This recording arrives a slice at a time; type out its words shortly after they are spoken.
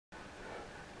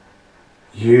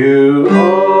You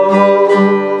always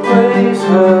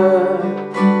hurt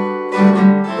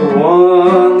the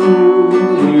one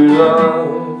you love,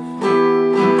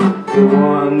 the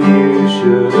one you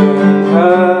shouldn't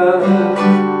hurt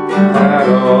at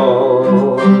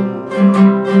all.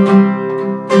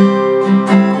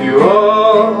 You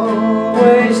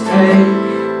always take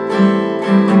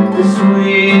the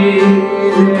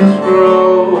sweetest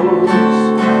rose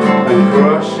and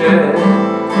crush it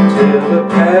till the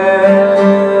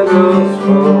petals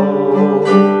fall.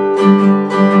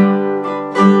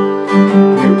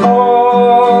 You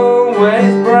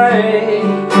always break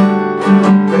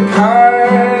the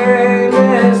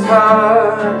kindest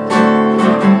heart,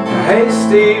 a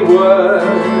hasty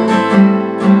word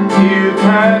you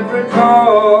can't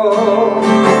recall.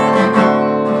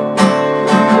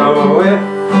 So if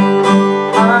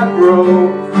I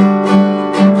broke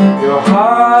your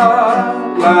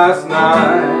heart last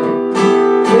night,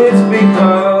 it's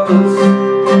because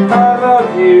I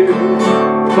love you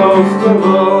most of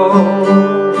all.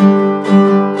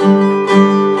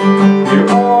 You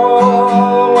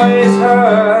always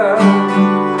hurt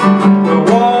the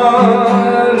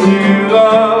one you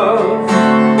love,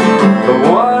 the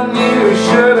one you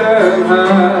shouldn't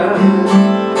hurt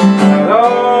at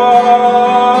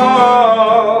all.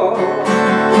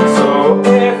 So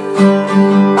if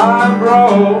I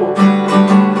broke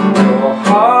your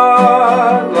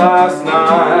heart last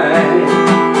night,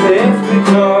 it's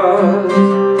because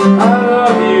I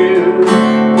love you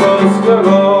most of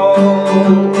all.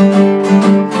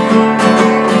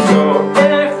 So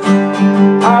if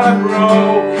I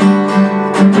broke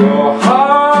your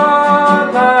heart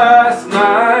last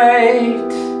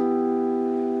night,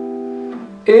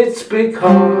 it's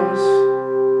because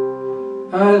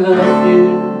I love you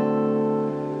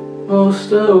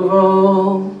most of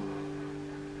all.